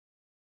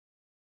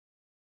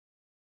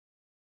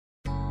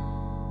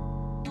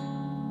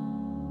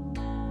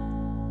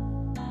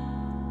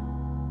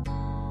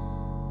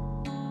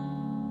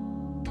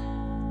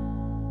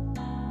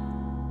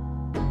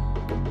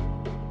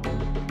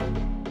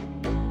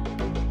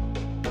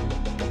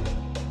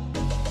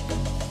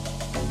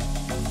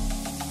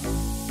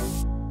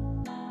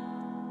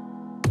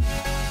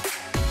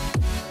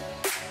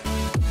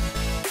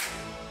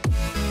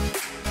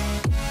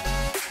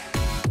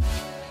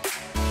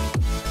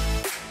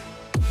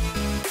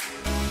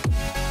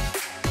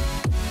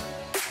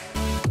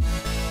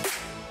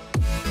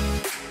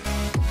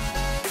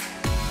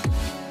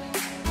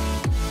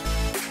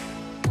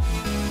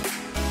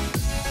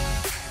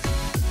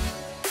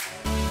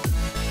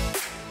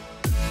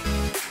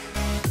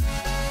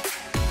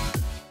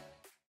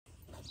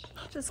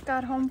just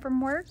got home from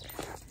work.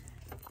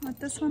 What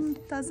this one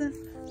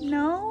doesn't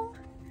know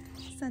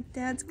is that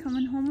Dad's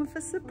coming home with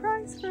a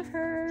surprise for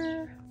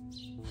her.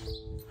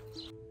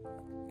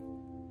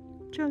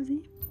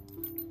 Josie,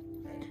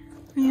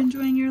 are you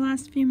enjoying your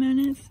last few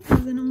minutes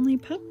as an only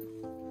pup?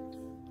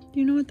 Do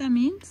you know what that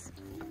means?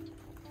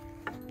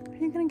 Are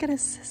you gonna get a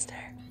sister?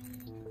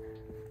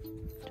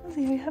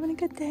 Josie, are you having a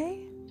good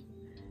day?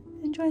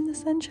 Enjoying the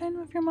sunshine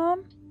with your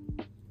mom?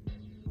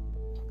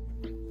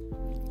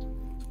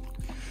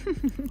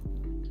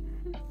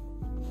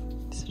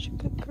 Such a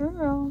good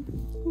girl.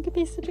 You could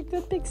be such a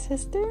good big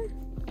sister.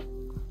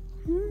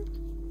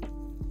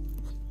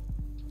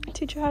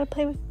 Teach her how to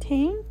play with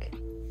Tank.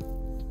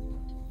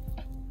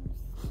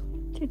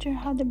 Teach her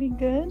how to be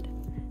good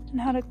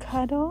and how to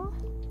cuddle.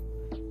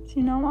 So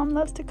you know Mom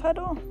loves to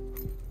cuddle.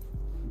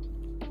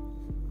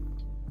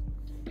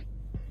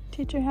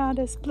 Teach her how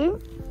to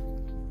sploo.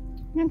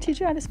 You gonna teach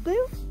her how to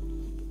sploo?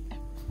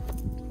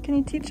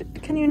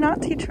 Can you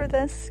not teach her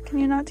this? Can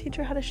you not teach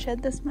her how to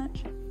shed this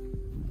much?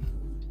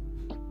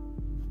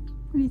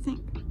 What do you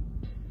think?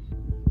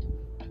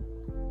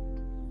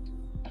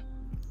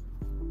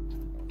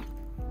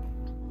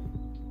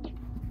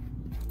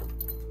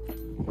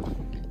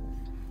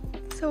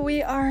 So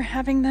we are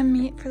having them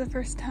meet for the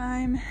first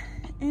time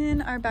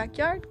in our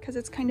backyard because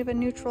it's kind of a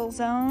neutral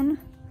zone.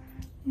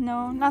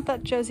 No, not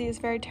that Josie is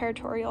very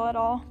territorial at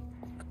all.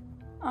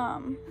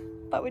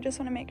 But we just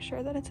want to make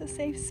sure that it's a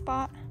safe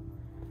spot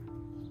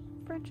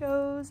for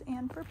Joe's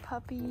and for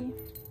Puppy.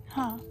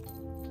 Huh?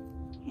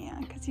 Yeah,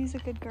 because he's a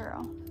good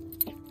girl.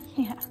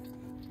 Yeah,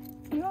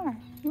 you are.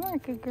 You are a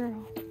good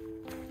girl.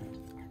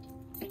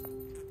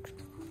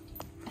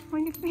 What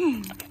do you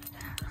think?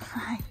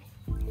 Hi.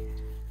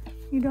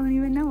 You don't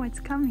even know what's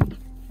coming.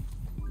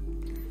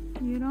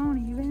 You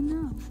don't even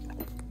know.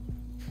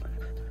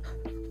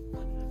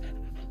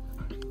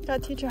 Gotta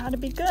teach her how to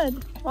be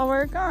good while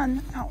we're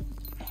gone. Oh,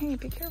 hey,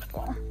 be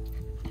careful.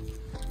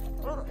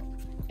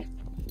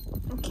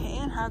 Okay,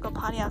 and how to go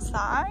potty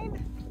outside.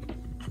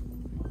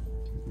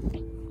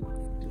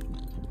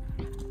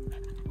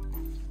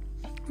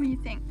 What do you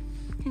think?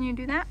 Can you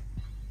do that?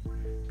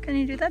 Can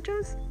you do that,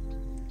 Joes?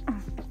 Oh.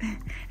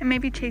 And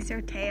maybe chase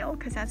your tail,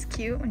 because that's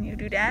cute when you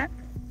do that.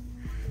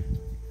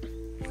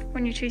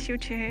 When you chase your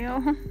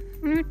tail.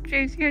 When you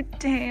chase your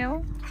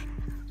tail.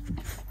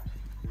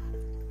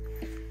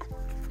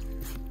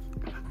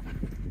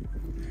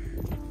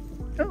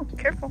 Oh,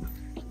 careful.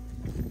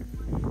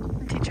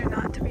 Teach her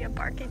not to be a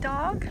barky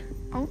dog.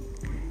 Oh,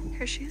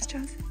 here she is,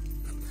 Josie.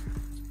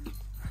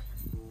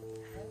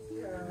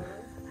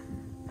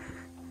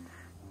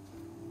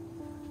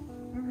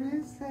 Who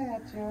is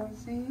that,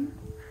 Josie?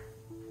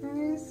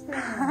 Who is that?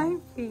 Hi,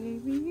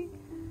 baby.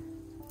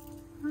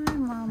 Hi,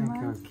 Mama.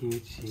 Look how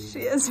cute she is. She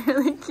is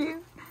really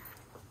cute.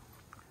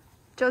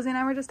 Josie and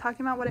I were just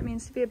talking about what it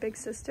means to be a big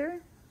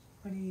sister.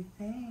 What do you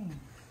think?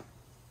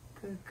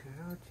 Good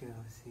girl,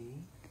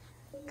 Josie.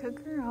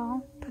 Good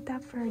girl. Put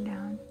that fur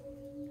down.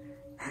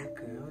 Good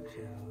girl,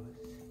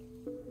 Josie.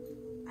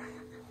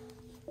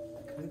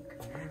 Good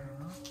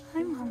girl.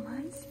 Hi,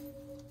 Mamas.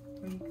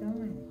 Where you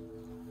going?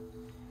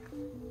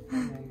 I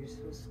know you're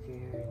so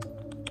scared.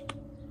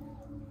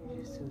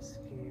 You're just so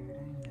scared,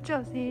 I know.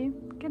 Josie,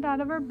 get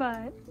out of her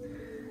butt.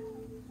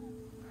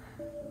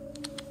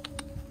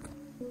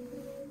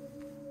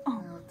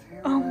 Oh,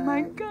 oh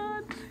my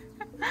God.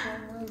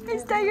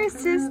 Is that your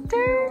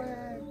sister?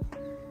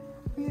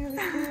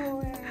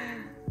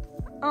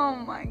 Oh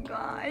my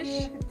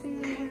gosh.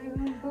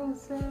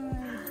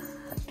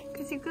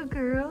 Cause you good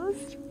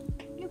girls.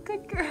 You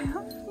good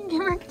girls. You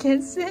give her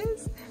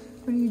kisses.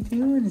 What are you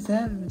doing? Is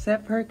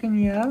that perking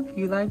you up?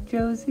 You like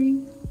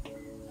Josie?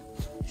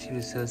 She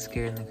was so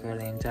scared in the car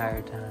the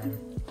entire time.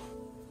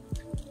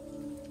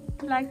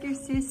 Like your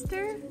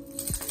sister?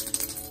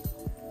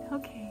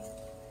 Okay.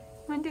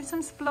 Wanna do some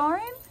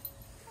exploring?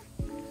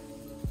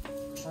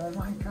 Oh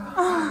my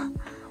God.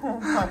 Oh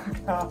my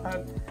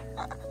God.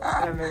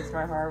 That makes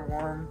my heart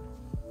warm.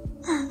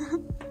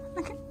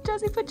 Okay,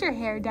 Josie, put your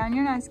hair down.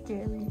 You're not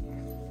scary.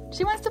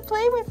 She wants to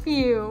play with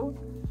you.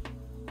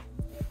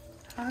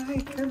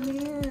 Hi, come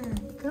here.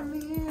 Come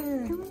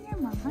here. Come here,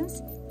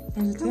 Mamas.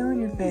 There's a tail on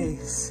your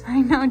face.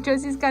 I know,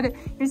 Josie's got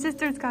your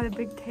sister's got a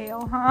big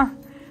tail, huh?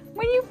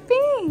 What do you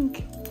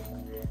think?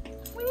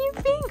 What do you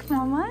think,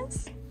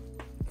 Mamas?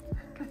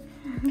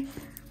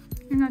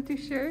 You're not too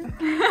sure?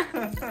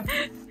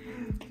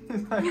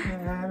 I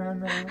don't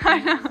know. I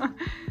know.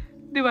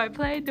 Do I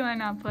play? Do I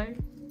not play?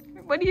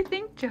 What do you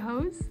think,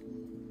 Joes?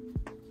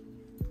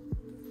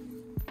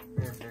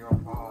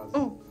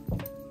 Oh.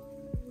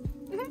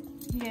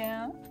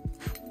 Yeah.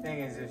 Thing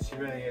is, if she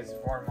really is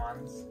 4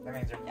 months, that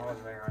means her paws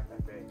really aren't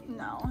that big.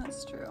 No,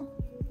 that's true.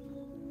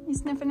 You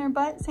sniffing her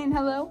butt, saying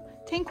hello?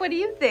 Tink, what do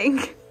you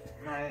think?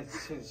 No,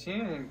 she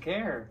didn't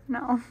care.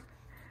 No.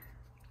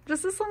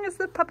 Just as long as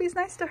the puppy's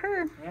nice to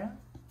her. Yeah?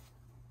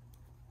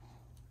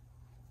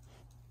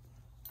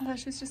 I thought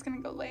she was just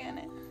gonna go lay in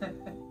it.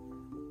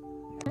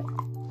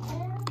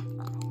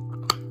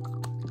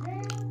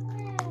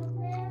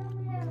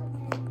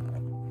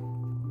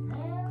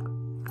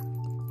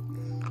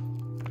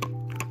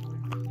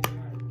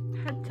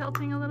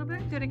 tilting a little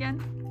bit. Do it again.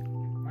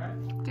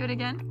 What? Do it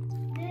again.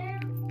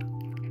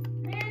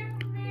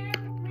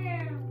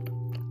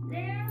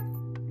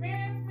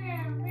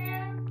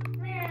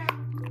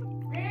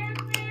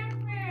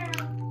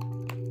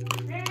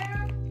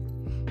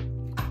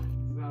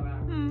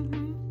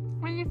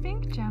 What do you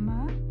think,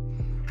 Jemma?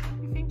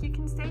 You think you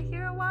can stay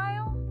here a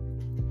while?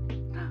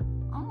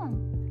 Oh,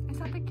 is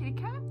that the kitty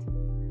cat?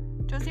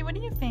 Josie, what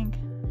do you think?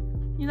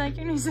 You like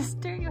your new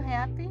sister? You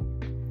happy?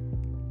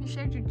 You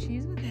shared your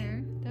cheese with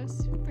her. That was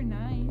super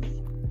nice,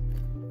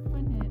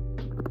 wasn't it?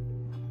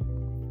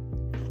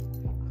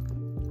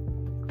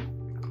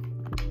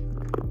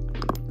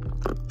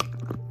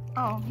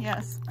 Oh,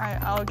 yes.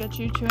 I'll get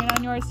you chewing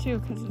on yours too,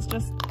 because it's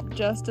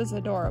just as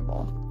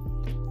adorable.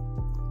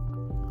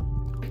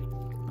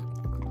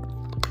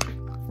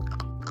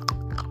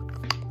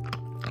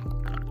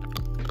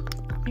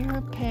 You're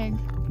a pig.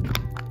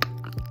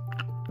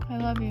 I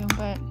love you,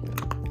 but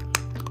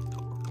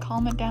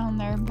calm it down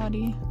there,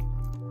 buddy.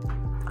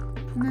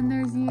 And then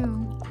there's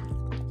you.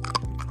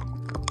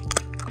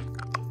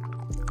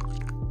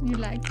 You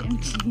like them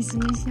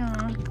cheeses,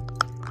 huh?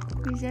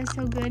 Is that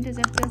so good? Does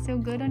that feel so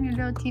good on your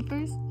little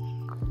teepers?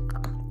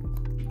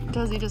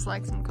 Josie just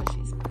likes them because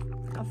she's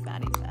a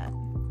fatty fat.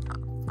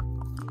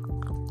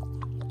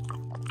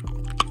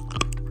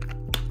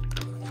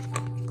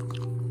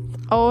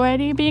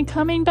 Already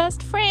becoming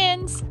best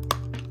friends.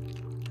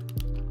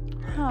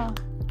 Huh,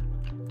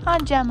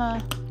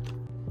 Jemma?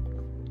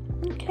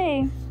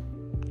 Okay,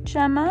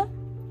 Jemma.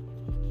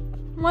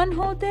 One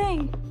whole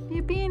day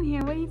you being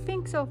here. What do you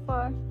think so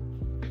far?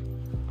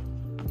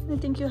 I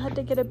think you had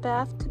to get a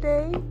bath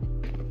today.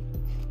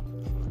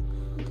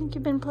 I think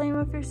you've been playing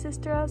with your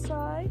sister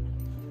outside.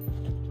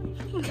 What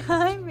do you think?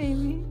 Hi,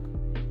 baby.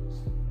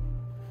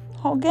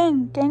 Oh,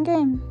 gang.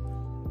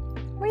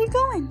 Where are you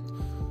going?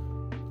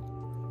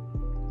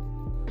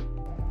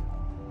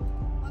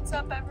 What's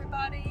up,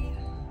 everybody?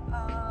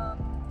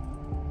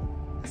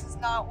 This is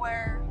not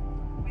where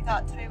we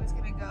thought today was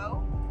gonna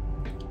go,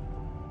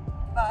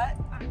 but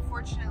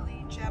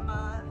unfortunately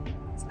Jemma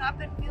has not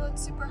been feeling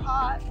super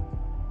hot.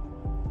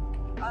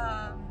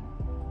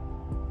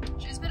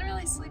 She's been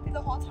really sleepy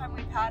the whole time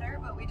we've had her,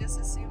 but we just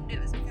assumed it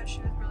was because she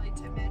was really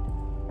timid.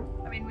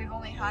 I mean, we've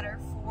only had her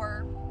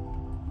for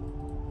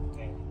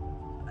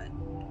a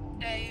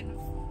day and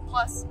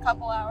plus a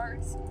couple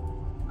hours.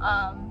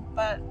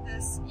 But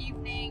this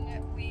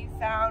evening we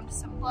found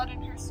some blood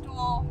in her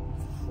stool,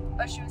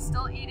 but she was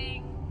still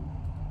eating.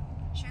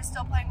 She was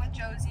still playing with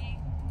Josie,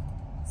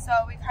 so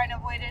we kind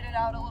of waited it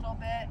out a little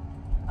bit.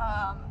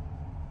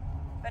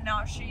 But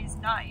now she's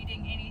not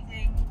eating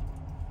anything.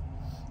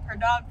 Her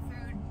dog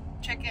food,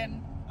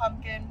 chicken,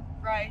 pumpkin,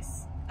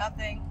 rice,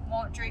 nothing,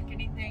 won't drink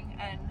anything,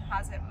 and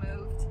hasn't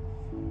moved.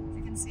 As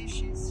you can see,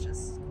 she's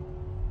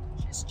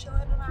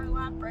chilling in our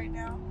lap right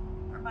now,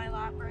 or my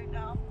lap right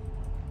now.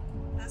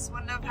 This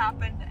wouldn't have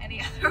happened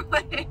any other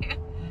way.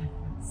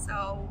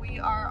 So we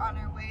are on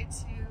our way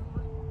to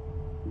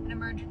an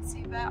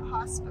emergency vet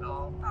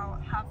hospital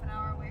about half an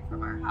hour away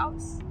from our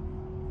house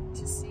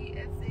to see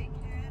if they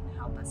can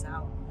help us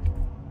out.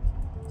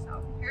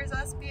 So here's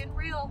us being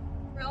real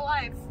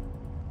life.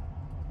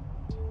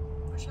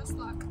 Wish us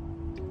luck.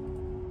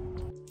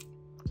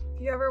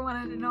 If you ever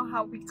wanted to know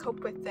how we cope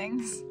with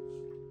things,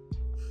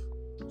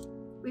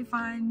 we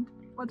find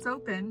what's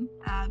open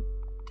at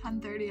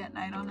 10:30 at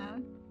night on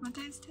a, what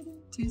day is today?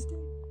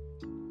 Tuesday?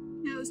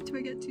 Yeah, it was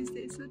Twig at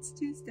Tuesday, so it's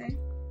Tuesday.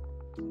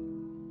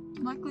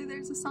 Luckily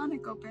there's a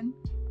Sonic open.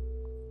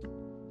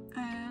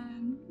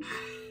 And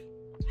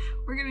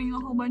we're getting a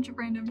whole bunch of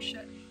random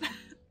shit.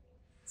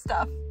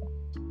 Stuff.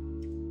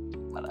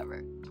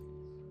 Whatever.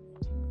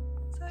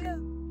 So yeah.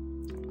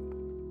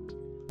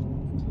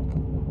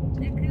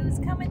 Look who's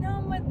coming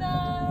home with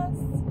us!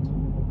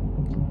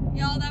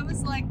 Y'all, that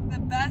was like the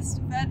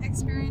best vet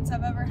experience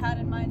I've ever had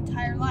in my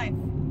entire life.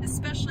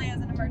 Especially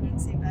as an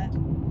emergency vet.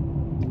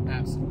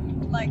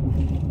 Absolutely. Like,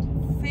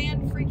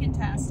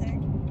 fan-freaking-tastic.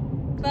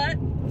 But,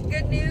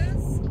 good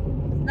news,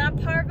 not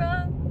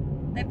parvo,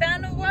 they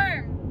found a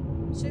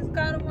worm. She's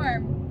got a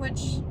worm,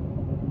 which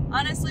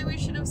honestly we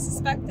should have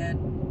suspected,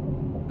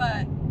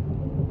 but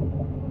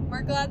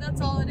we're glad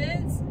that's all it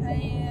is,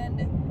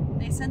 and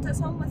they sent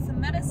us home with some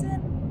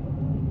medicine,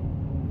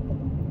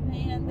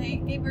 and they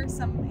gave her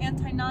some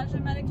anti-nausea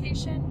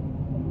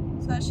medication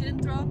so that she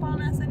didn't throw up on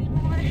us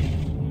anymore.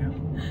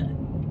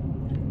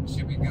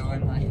 Should we go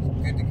in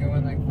good to go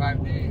in like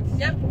 5 days?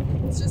 Yep,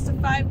 it's just a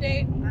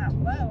 5-day.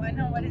 Whoa, I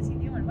know, what is he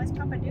doing? What's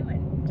Papa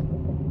doing?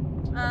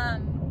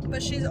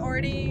 But she's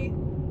already,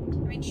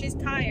 I mean, she's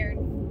tired.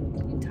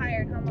 You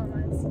tired, huh,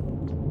 Mamas?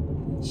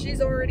 She's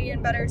already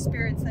in better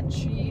spirits than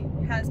she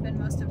has been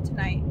most of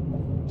tonight.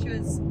 She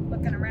was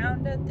looking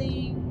around at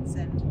things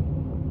and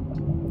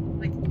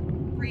like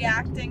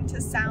reacting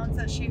to sounds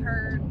that she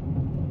heard.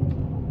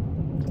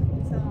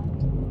 So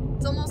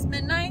it's almost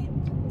midnight.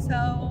 So,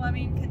 I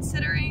mean,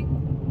 considering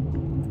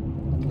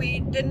we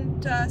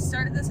didn't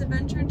start this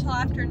adventure until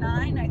after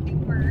 9, I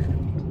think we're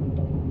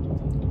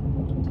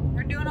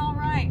doing all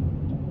right.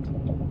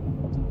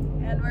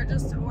 And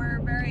And we're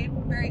very,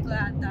 very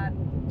glad that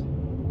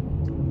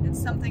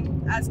it's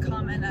something as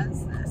common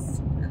as this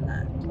and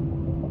that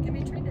can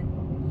be treated.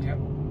 Yep.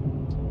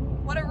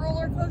 What a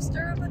roller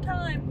coaster of a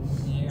time.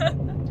 Yeah.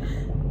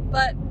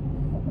 But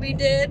we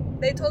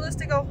did. They told us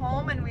to go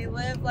home, and we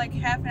live like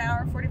half an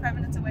hour, 45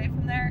 minutes away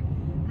from there.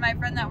 And my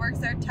friend that works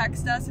there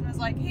texted us and was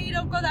like, hey,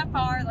 don't go that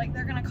far. Like,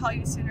 they're gonna call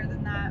you sooner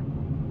than that.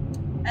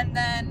 And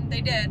then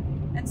they did.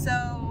 And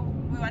so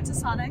we went to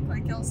Sonic,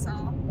 like Gil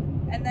saw.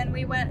 And then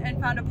we went and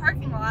found a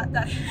parking lot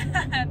that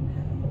had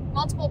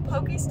multiple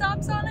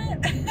Pokestops on it.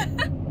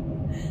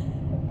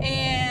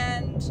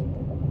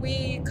 And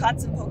we caught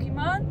some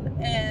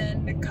Pokemon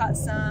and caught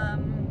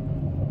some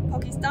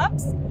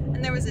Pokestops.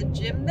 And there was a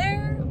gym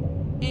there.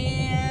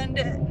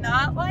 And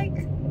not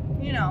like,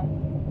 you know,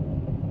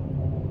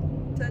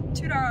 to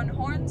toot our own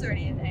horns or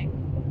anything.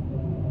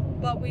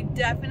 But we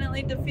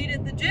definitely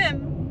defeated the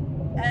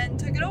gym and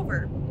took it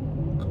over.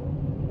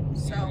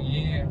 So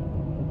yeah.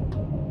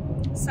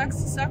 Sucks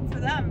to suck for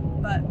them,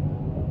 but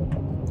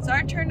it's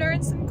our turn to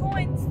earn some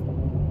coins.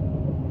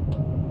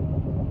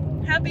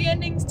 Happy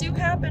endings do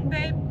happen,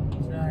 babe.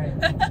 That's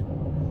right.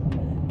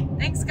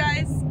 Thanks,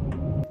 guys.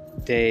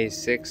 Day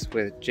 6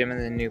 with Jemma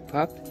the new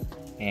pup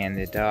and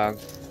the dog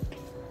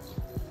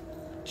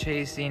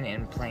chasing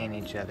and playing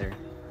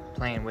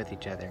with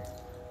each other.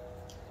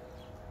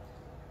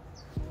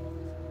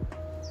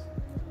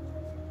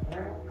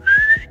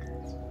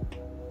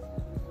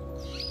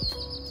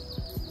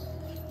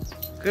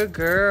 Good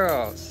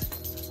girls.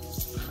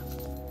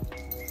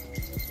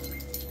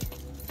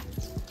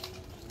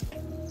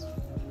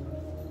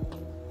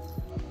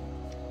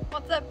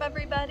 What's up,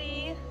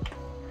 everybody?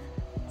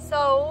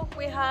 So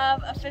we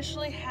have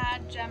officially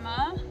had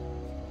Jemma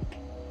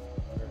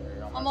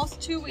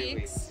almost 2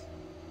 weeks.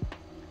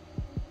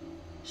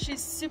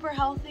 She's super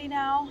healthy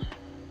now.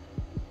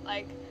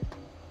 Like,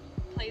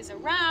 plays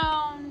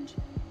around,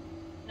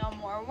 no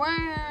more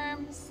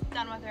worms,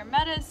 done with her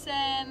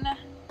medicine.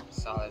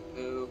 Solid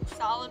poop.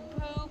 Solid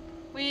poop.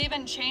 We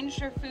even changed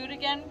her food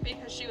again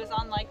because she was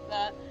on like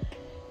the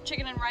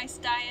chicken and rice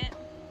diet,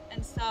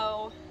 and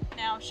so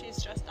now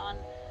she's just on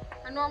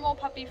her normal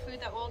puppy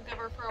food that we'll give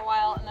her for a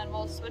while, and then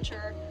we'll switch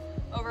her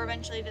over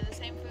eventually to the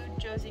same food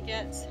Josie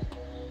gets.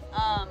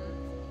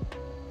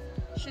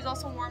 She's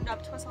also warmed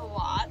up to us a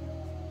lot.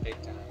 Big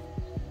time.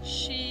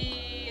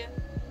 She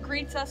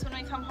greets us when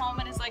we come home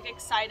and is like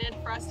excited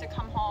for us to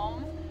come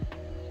home.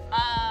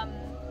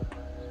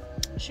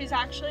 She's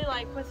actually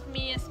like with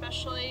me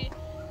especially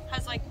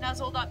has like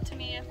nuzzled up to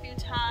me a few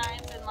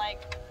times and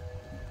like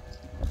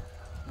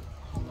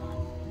hold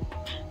on.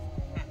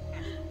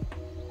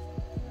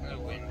 A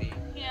little windy.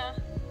 Yeah.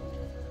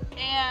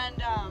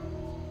 And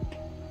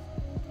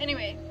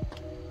anyway,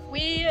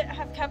 we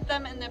have kept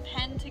them in the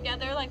pen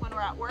together like when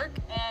we're at work,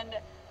 and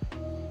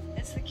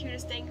it's the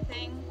cutest dang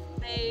thing.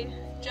 They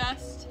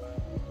just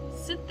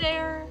sit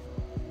there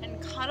and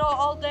cuddle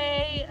all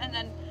day, and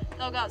then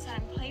they'll go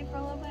outside and play for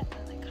a little bit,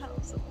 and then they cuddle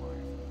some more.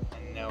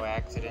 And no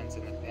accidents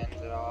in the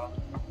pens at all?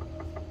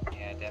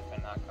 Yeah,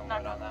 definitely not going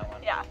on that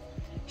one. Yeah.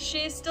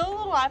 She's still a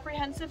little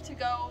apprehensive to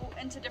go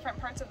into different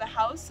parts of the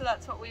house, so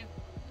that's what we've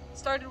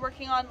started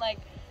working on. Like,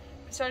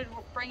 we started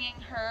bringing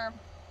her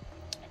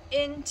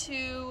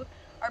into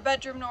our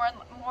bedroom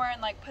more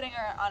and like putting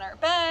her on our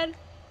bed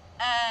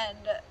and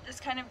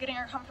just kind of getting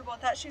her comfortable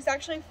with that. She's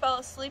actually fell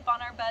asleep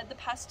on our bed the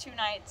past 2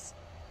 nights.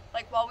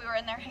 Like while we were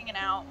in there hanging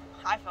out.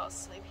 I fell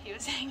asleep, he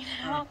was hanging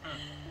out.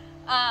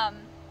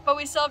 But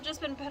we still have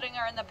just been putting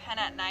her in the pen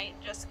at night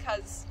just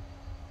because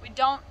we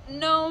don't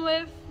know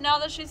if now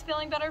that she's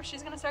feeling better if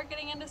she's gonna start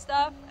getting into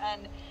stuff,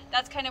 and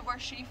that's kind of where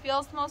she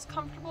feels the most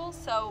comfortable,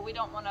 so we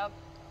don't want to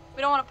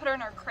put her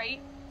in her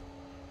crate.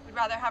 We'd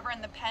rather have her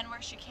in the pen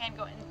where she can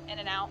go in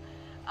and out.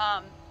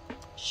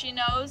 She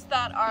knows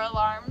that our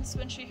alarms,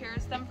 when she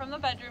hears them from the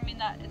bedroom, mean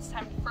that it's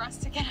time for us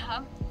to get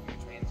up.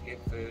 Which means get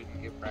food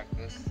and get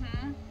breakfast.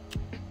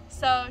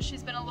 So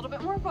she's been a little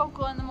bit more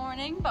vocal in the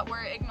morning, but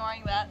we're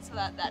ignoring that so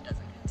that that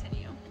doesn't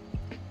continue.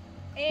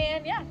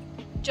 And yeah,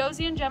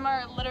 Josie and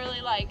Jemma are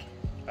literally like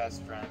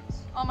Best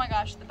friends. Oh my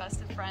gosh, the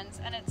best of friends,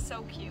 and it's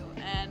so cute,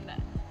 and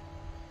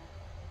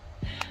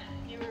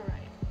you were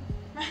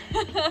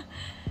right.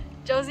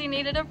 Josie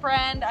needed a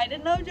friend. I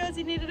didn't know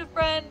Josie needed a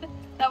friend.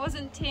 That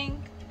wasn't Tink,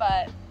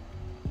 but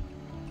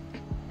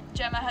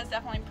Jemma has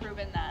definitely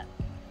proven that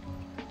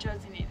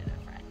Josie needed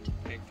a friend.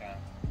 Big time.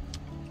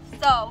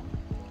 So,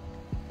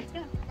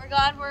 yeah, we're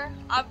glad we'll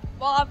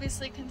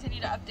obviously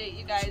continue to update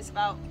you guys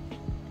about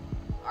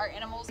our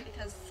animals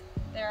because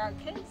they're our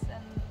kids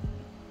and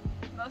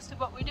most of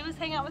what we do is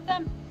hang out with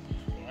them.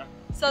 Yeah.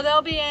 So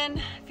they'll be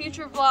in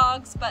future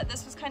vlogs, but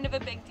this was kind of a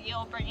big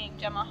deal bringing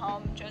Jemma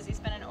home. Josie's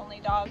been an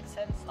only dog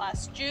since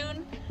last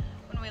June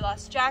when we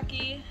lost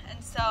Jackie,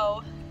 and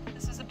so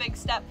this was a big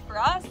step for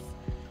us.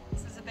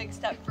 This is a big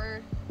step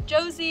for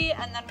Josie,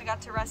 and then we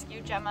got to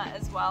rescue Jemma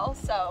as well.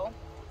 So,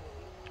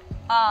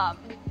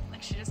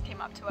 like she just came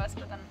up to us,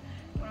 but then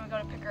when we go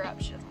to pick her up,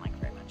 she doesn't like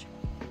very much.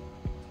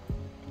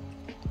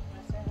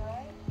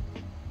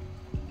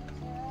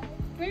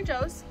 Come here,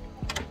 Josie.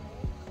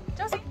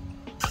 Josie.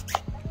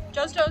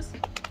 Joes.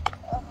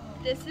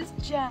 This is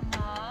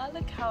Jemma.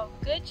 Look how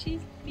good she's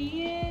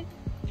being.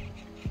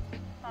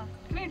 Huh.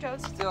 Come here,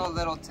 Joes. Still a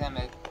little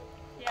timid.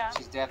 Yeah.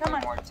 She's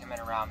definitely more timid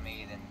around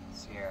me than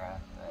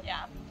Sierra. But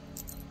yeah.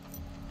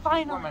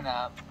 Finally. Warming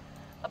up.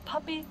 A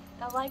puppy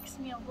that likes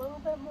me a little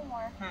bit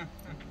more.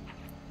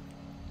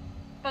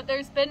 But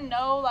there's been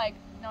no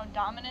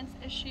dominance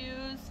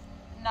issues,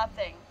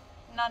 nothing.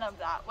 None of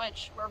that,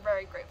 which we're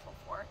very grateful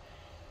for.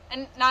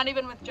 And not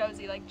even with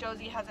Josie. Like,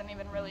 Josie hasn't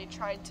even really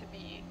tried to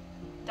be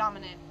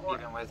dominant or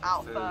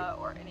alpha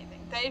or anything.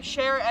 They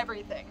share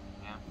everything.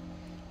 Yeah.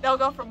 They'll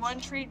go from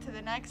one treat to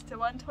the next, to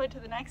one toy to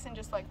the next, and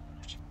just like,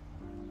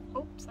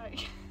 oh, sorry.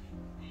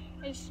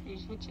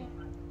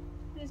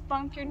 Just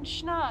bumped your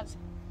schnoz.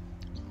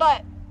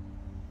 But,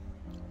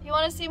 if you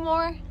want to see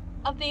more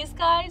of these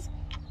guys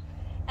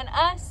and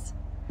us,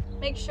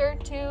 make sure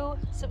to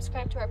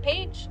subscribe to our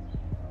page.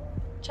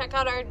 Check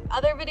out our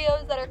other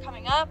videos that are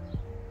coming up.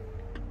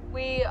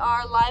 We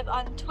are live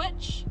on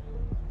Twitch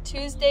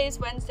Tuesdays,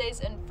 Wednesdays,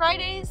 and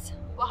Fridays.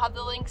 We'll have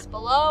the links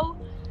below.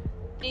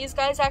 These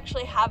guys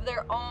actually have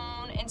their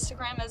own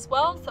Instagram as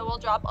well, so we'll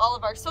drop all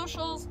of our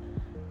socials,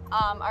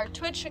 our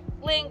Twitch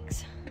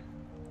links,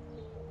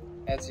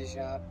 Etsy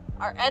shop.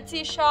 Our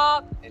Etsy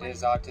shop. It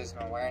is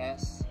Autism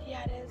Awareness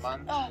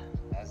Month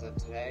as of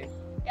today.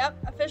 Yep,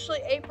 officially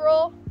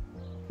April.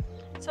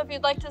 So if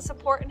you'd like to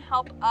support and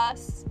help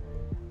us,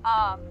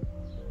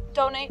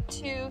 donate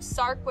to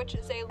SARC, which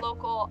is a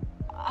local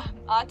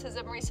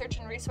autism research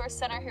and resource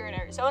center here in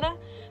Arizona.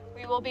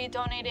 We will be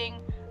donating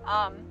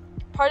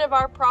part of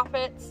our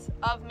profits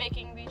of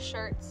making these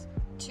shirts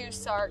to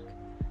SARC.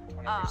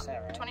 20%,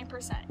 right?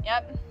 20%,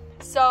 yep.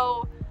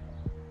 So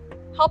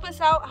help us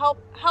out,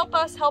 help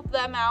us help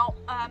them out.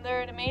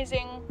 They're an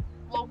amazing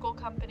local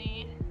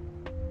company.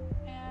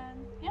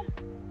 And yeah,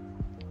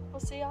 we'll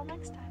see y'all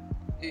next time.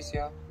 Peace,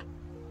 y'all.